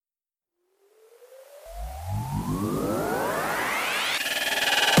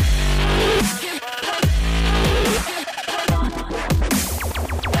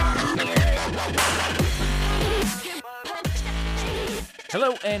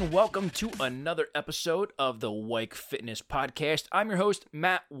Hello and welcome to another episode of the Wyke Fitness Podcast. I'm your host,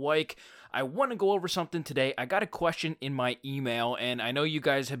 Matt Wyke. I want to go over something today. I got a question in my email, and I know you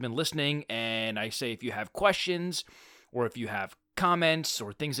guys have been listening, and I say if you have questions or if you have comments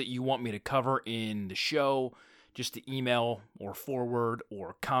or things that you want me to cover in the show, just to email or forward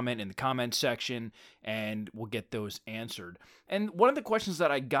or comment in the comment section, and we'll get those answered. And one of the questions that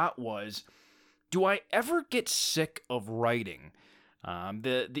I got was, do I ever get sick of writing?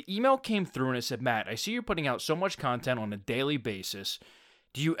 The email came through and it said, Matt, I see you're putting out so much content on a daily basis.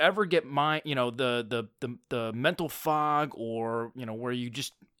 Do you ever get the mental fog, or, where you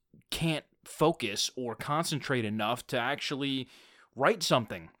just can't focus or concentrate enough to actually write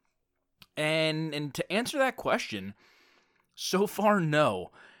something? And to answer that question, so far, no.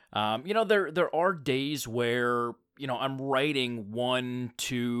 There are days where, I'm writing 1,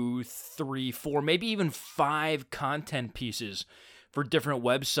 2, 3, 4, maybe even 5 content pieces for different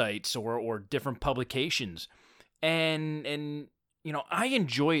websites or different publications. And I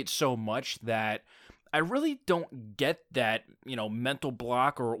enjoy it so much that I really don't get that, mental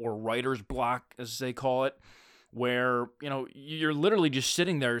block or writer's block, as they call it, where, you're literally just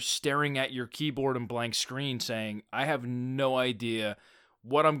sitting there staring at your keyboard and blank screen saying, I have no idea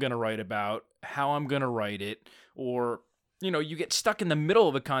what I'm going to write about, how I'm going to write it, or, you get stuck in the middle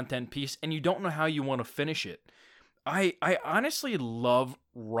of a content piece and you don't know how you want to finish it. I honestly love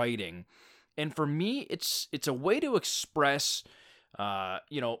writing, and for me, it's a way to express, my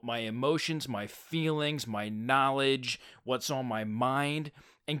emotions, my feelings, my knowledge, what's on my mind,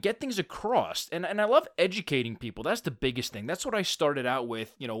 and get things across. And I love educating people. That's the biggest thing. That's what I started out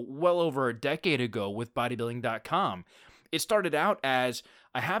with, well over a decade ago with bodybuilding.com. It started out as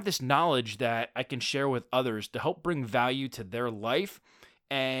I have this knowledge that I can share with others to help bring value to their life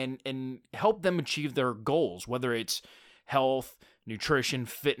and help them achieve their goals, whether it's health, nutrition,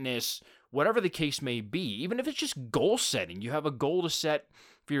 fitness, whatever the case may be. Even if it's just goal setting, you have a goal to set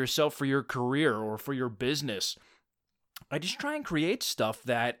for yourself, for your career, or for your business. I just try and create stuff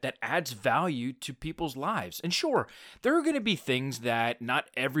that adds value to people's lives. And sure, there are going to be things that not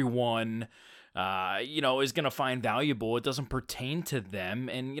everyone is going to find valuable. It doesn't pertain to them.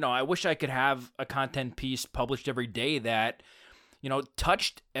 And, I wish I could have a content piece published every day that,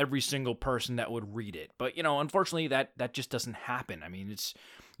 touched every single person that would read it. But, unfortunately, that just doesn't happen. I mean,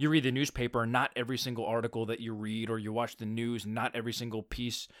 you read the newspaper, and not every single article that you read, or you watch the news, not every single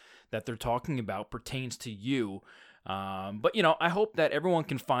piece that they're talking about pertains to you. But, I hope that everyone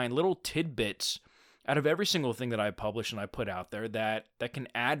can find little tidbits out of every single thing that I publish and I put out there that can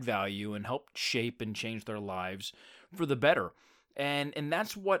add value and help shape and change their lives for the better. And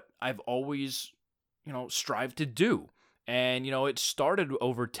that's what I've always, strived to do. And, it started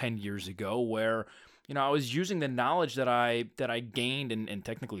over 10 years ago where, I was using the knowledge that I gained and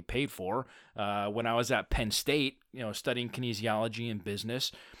technically paid for when I was at Penn State, studying kinesiology and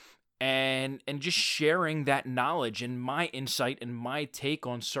business, and just sharing that knowledge and my insight and my take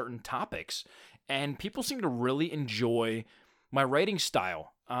on certain topics. And people seem to really enjoy my writing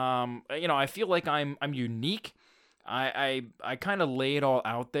style. I feel like I'm unique. I kind of lay it all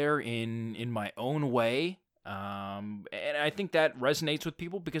out there in my own way. And I think that resonates with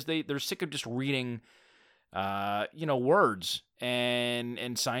people because they're sick of just reading, words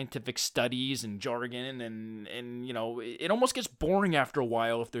and scientific studies and jargon, and it almost gets boring after a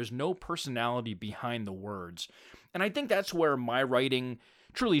while if there's no personality behind the words. And I think that's where my writing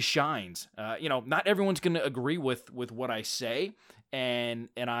truly shines. Not everyone's going to agree with what I say, and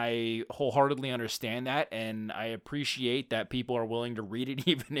I wholeheartedly understand that, and I appreciate that people are willing to read it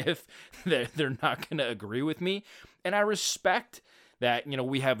even if they're not going to agree with me. And I respect that,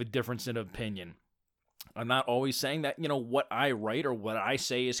 we have a difference in opinion. I'm not always saying that, what I write or what I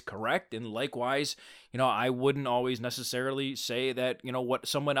say is correct. And likewise, I wouldn't always necessarily say that, what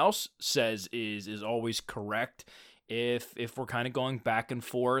someone else says is always correct if we're kind of going back and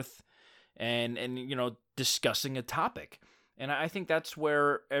forth and discussing a topic. And I think that's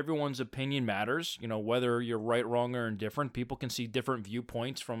where everyone's opinion matters. Whether you're right, wrong, or indifferent, people can see different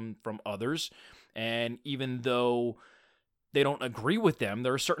viewpoints from others. And even though they don't agree with them,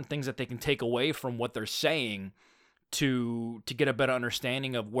 there are certain things that they can take away from what they're saying to get a better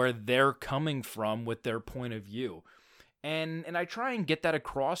understanding of where they're coming from with their point of view. And I try and get that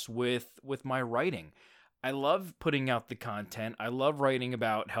across with my writing. I love putting out the content. I love writing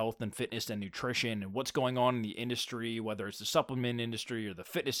about health and fitness and nutrition and what's going on in the industry, whether it's the supplement industry or the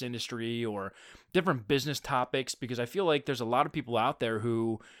fitness industry or different business topics, because I feel like there's a lot of people out there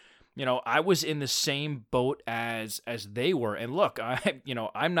who, I was in the same boat as they were. And look,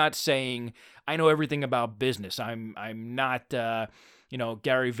 I'm not saying I know everything about business. I'm not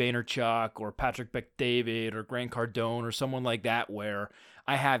Gary Vaynerchuk or Patrick Bet-David or Grant Cardone or someone like that, where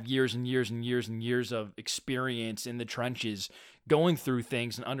I have years and years and years and years of experience in the trenches going through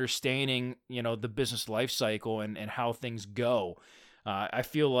things and understanding, the business life cycle and how things go. I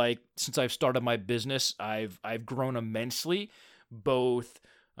feel like since I've started my business, I've grown immensely, both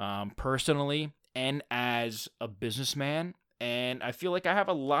personally and as a businessman. And I feel like I have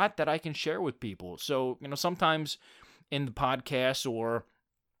a lot that I can share with people. So, sometimes in the podcast or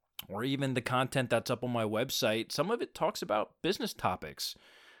even the content that's up on my website, some of it talks about business topics.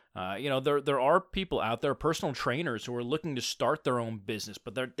 There are people out there, personal trainers, who are looking to start their own business,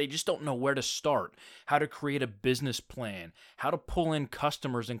 but they just don't know where to start, how to create a business plan, how to pull in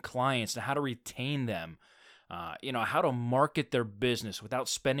customers and clients, and how to retain them, how to market their business without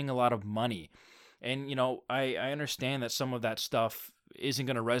spending a lot of money. And, I understand that some of that stuff isn't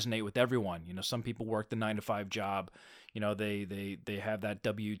going to resonate with everyone. Some people work the 9-to-5 job. They have that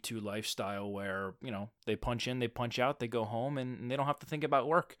W-2 lifestyle where, they punch in, they punch out, they go home, and they don't have to think about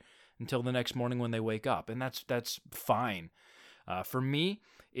work until the next morning when they wake up. And that's fine. For me,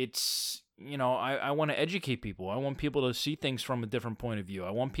 it's, I want to educate people. I want people to see things from a different point of view.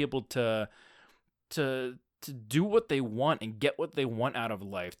 I want people to do what they want and get what they want out of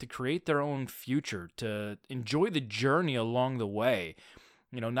life, to create their own future, to enjoy the journey along the way.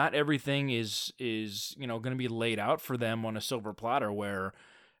 Not everything is going to be laid out for them on a silver platter where,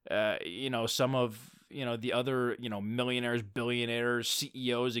 some of, the other, millionaires, billionaires,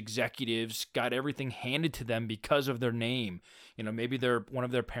 CEOs, executives got everything handed to them because of their name. Maybe one of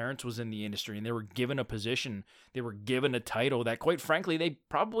their parents was in the industry and they were given a position, they were given a title that, quite frankly, they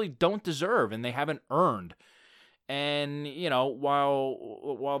probably don't deserve and they haven't earned. And,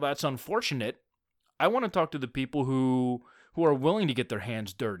 while that's unfortunate, I want to talk to the people who are willing to get their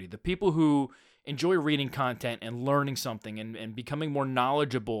hands dirty, the people who enjoy reading content and learning something and becoming more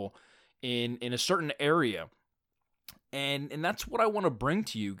knowledgeable in a certain area. And that's what I want to bring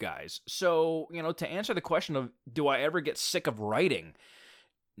to you guys. So, to answer the question of, do I ever get sick of writing?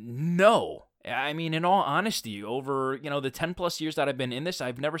 No. I mean, in all honesty, over, the 10 plus years that I've been in this,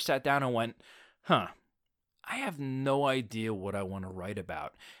 I've never sat down and went, I have no idea what I want to write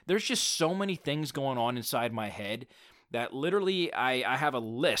about. There's just so many things going on inside my head that literally I have a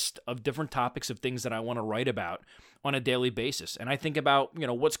list of different topics of things that I want to write about on a daily basis. And I think about,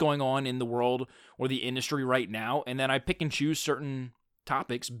 what's going on in the world or the industry right now, and then I pick and choose certain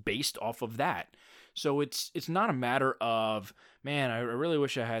topics based off of that. So it's not a matter of, man, I really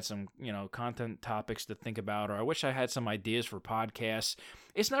wish I had some, content topics to think about, or I wish I had some ideas for podcasts.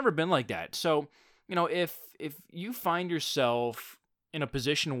 It's never been like that. So, if you find yourself in a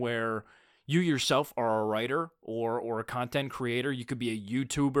position where you yourself are a writer or a content creator, you could be a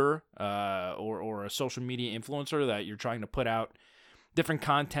YouTuber or a social media influencer that you're trying to put out different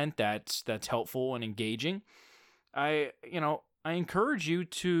content that's helpful and engaging. I encourage you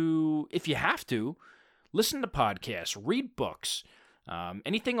to, if you have to, listen to podcasts, read books,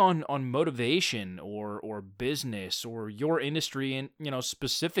 anything on motivation or business or your industry, and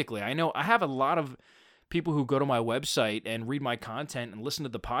specifically. I know I have a lot of people who go to my website and read my content and listen to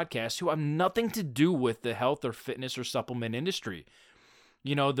the podcast who have nothing to do with the health or fitness or supplement industry.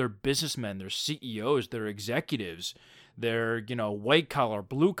 They're businessmen, they're CEOs, they're executives, they're, white collar,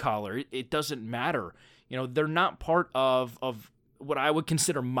 blue collar. It doesn't matter. They're not part of what I would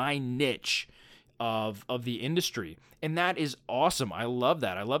consider my niche of the industry. And that is awesome. I love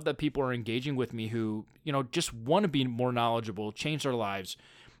that. I love that people are engaging with me who, just want to be more knowledgeable, change their lives,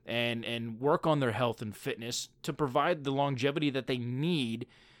 and work on their health and fitness to provide the longevity that they need,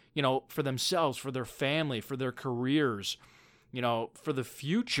 for themselves, for their family, for their careers, for the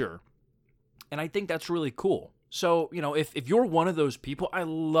future. And I think that's really cool. So, if you're one of those people, I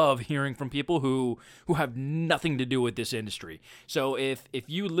love hearing from people who have nothing to do with this industry. So if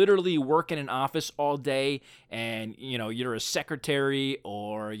you literally work in an office all day and, you're a secretary,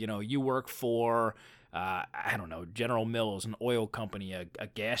 or, you work for, I don't know, General Mills, an oil company, a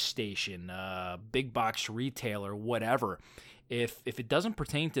gas station, a big box retailer, whatever. If it doesn't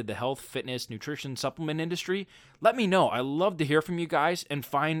pertain to the health, fitness, nutrition, supplement industry, let me know. I love to hear from you guys and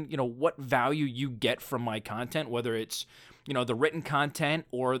find, what value you get from my content, whether it's, the written content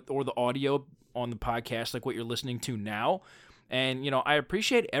or the audio on the podcast, like what you're listening to now. And, I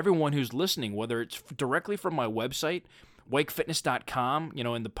appreciate everyone who's listening, whether it's directly from my website, wakefitness.com,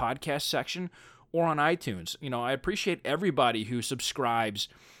 in the podcast section, or on iTunes. I appreciate everybody who subscribes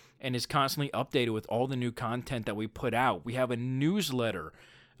and is constantly updated with all the new content that we put out. We have a newsletter.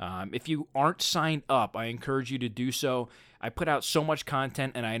 If you aren't signed up, I encourage you to do so. I put out so much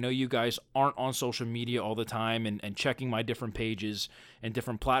content, and I know you guys aren't on social media all the time and checking my different pages and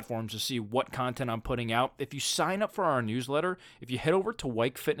different platforms to see what content I'm putting out. If you sign up for our newsletter, if you head over to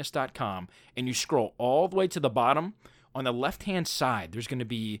WikeFitness.com and you scroll all the way to the bottom, on the left-hand side, there's going to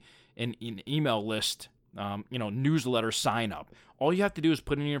be an email list, newsletter sign up. All you have to do is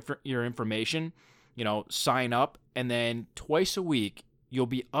put in your information, sign up, and then twice a week, you'll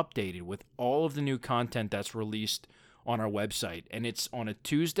be updated with all of the new content that's released on our website. And it's on a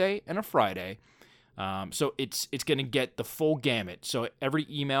Tuesday and a Friday. So it's going to get the full gamut. So every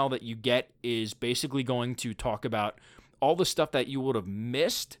email that you get is basically going to talk about all the stuff that you would have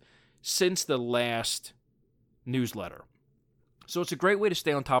missed since the last newsletter. So it's a great way to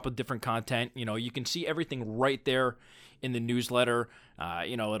stay on top of different content. You can see everything right there in the newsletter.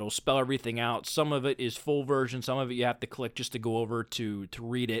 It'll spell everything out. Some of it is full version. Some of it you have to click just to go over to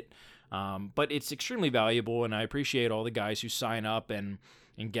read it. But it's extremely valuable, and I appreciate all the guys who sign up and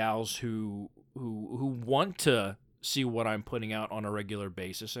gals who want to see what I'm putting out on a regular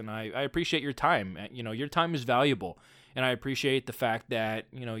basis. And I appreciate your time. Your time is valuable, and I appreciate the fact that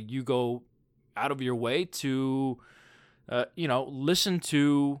you go out of your way to listen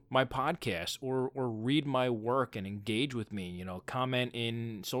to my podcast or read my work and engage with me, comment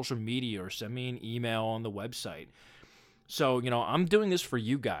in social media or send me an email on the website. So, I'm doing this for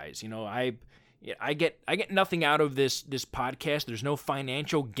you guys. I get nothing out of this podcast. There's no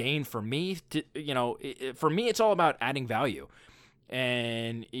financial gain for me. For me, it's all about adding value.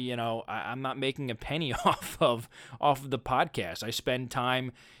 And, I'm not making a penny off of the podcast. I spend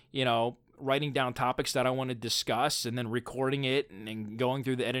time, writing down topics that I want to discuss and then recording it and going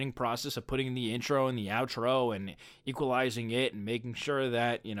through the editing process of putting in the intro and the outro and equalizing it and making sure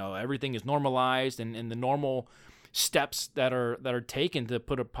that, everything is normalized and the normal steps that are taken to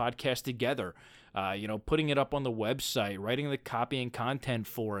put a podcast together. Putting it up on the website, writing the copy and content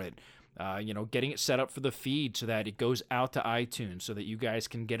for it, getting it set up for the feed so that it goes out to iTunes so that you guys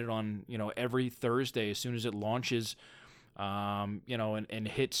can get it on, every Thursday as soon as it launches, and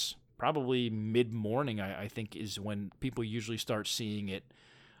hits probably mid-morning, I think, is when people usually start seeing it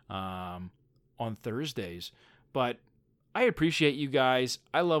on Thursdays. But I appreciate you guys.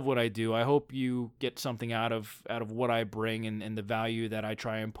 I love what I do. I hope you get something out of what I bring and the value that I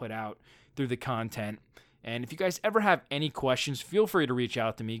try and put out through the content. And if you guys ever have any questions, feel free to reach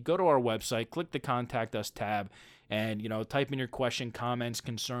out to me. Go to our website, click the Contact Us tab, and type in your question, comments,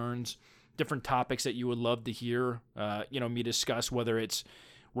 concerns, different topics that you would love to hear me discuss, whether it's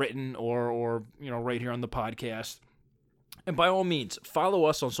written or right here on the podcast. And by all means, follow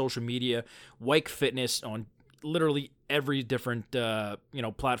us on social media, Wike Fitness, on literally every different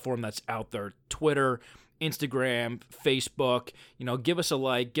platform that's out there: Twitter, Instagram, Facebook. Give us a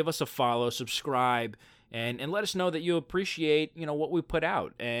like, give us a follow, subscribe, and let us know that you appreciate what we put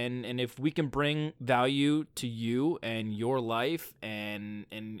out, and if we can bring value to you and your life and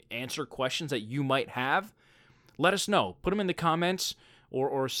answer questions that you might have, let us know. Put them in the comments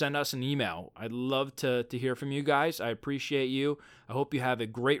or send us an email. I'd love to hear from you guys. I appreciate you. I hope you have a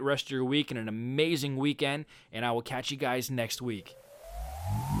great rest of your week and an amazing weekend, and I will catch you guys next week.